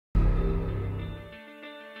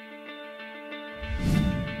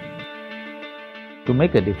to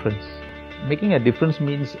make a difference. Making a difference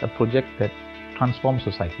means a project that transforms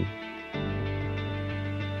society.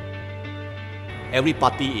 Every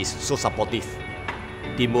party is so supportive,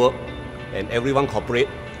 teamwork, and everyone cooperate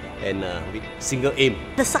and with single aim.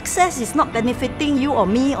 The success is not benefiting you or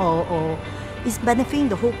me or it's benefiting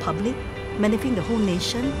the whole public, benefiting the whole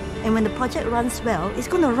nation. And when the project runs well, it's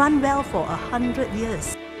going to run well for 100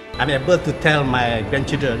 years. I'm able to tell my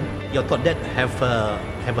grandchildren, your thought that have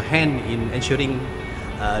a hand in ensuring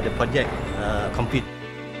the project complete.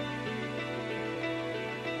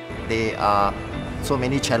 There are so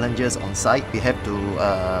many challenges on site. We have to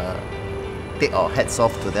take our hats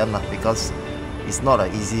off to them because it's not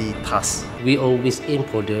an easy task. We always aim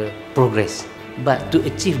for the progress, but to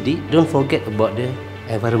achieve this, don't forget about the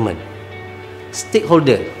environment,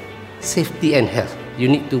 stakeholder, safety and health. You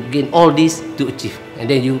need to gain all this to achieve, and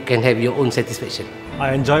then you can have your own satisfaction.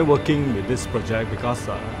 I enjoy working with this project because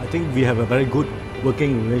I think we have a very good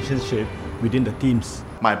working relationship within the teams.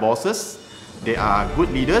 My bosses, they are good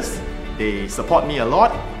leaders, they support me a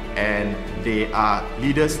lot, and they are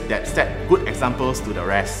leaders that set good examples to the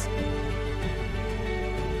rest.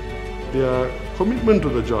 Their commitment to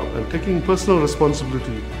the job and taking personal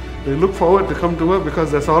responsibility. They look forward to come to work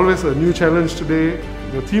because there's always a new challenge today.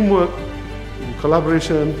 The teamwork, the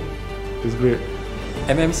collaboration is great.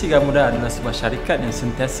 MMC Gamuda adalah sebuah syarikat yang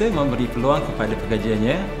sentiasa memberi peluang kepada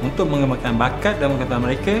pekerjanya untuk mengembangkan bakat dan pengetahuan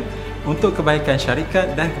mereka untuk kebaikan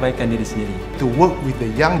syarikat dan kebaikan diri sendiri. To work with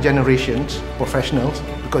the young generations, professionals,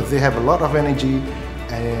 because they have a lot of energy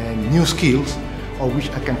and new skills, of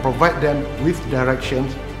which I can provide them with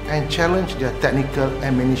directions and challenge their technical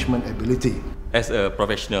and management ability. As a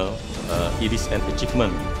professional, it is an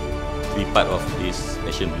achievement to be part of this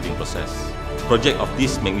nation building process. A project of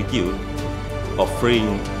this magnitude,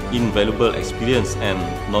 offering invaluable experience and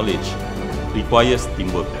knowledge, requires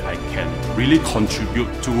teamwork. I can really contribute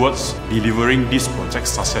towards delivering this project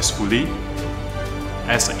successfully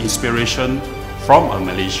as an inspiration from a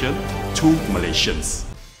Malaysian to Malaysians.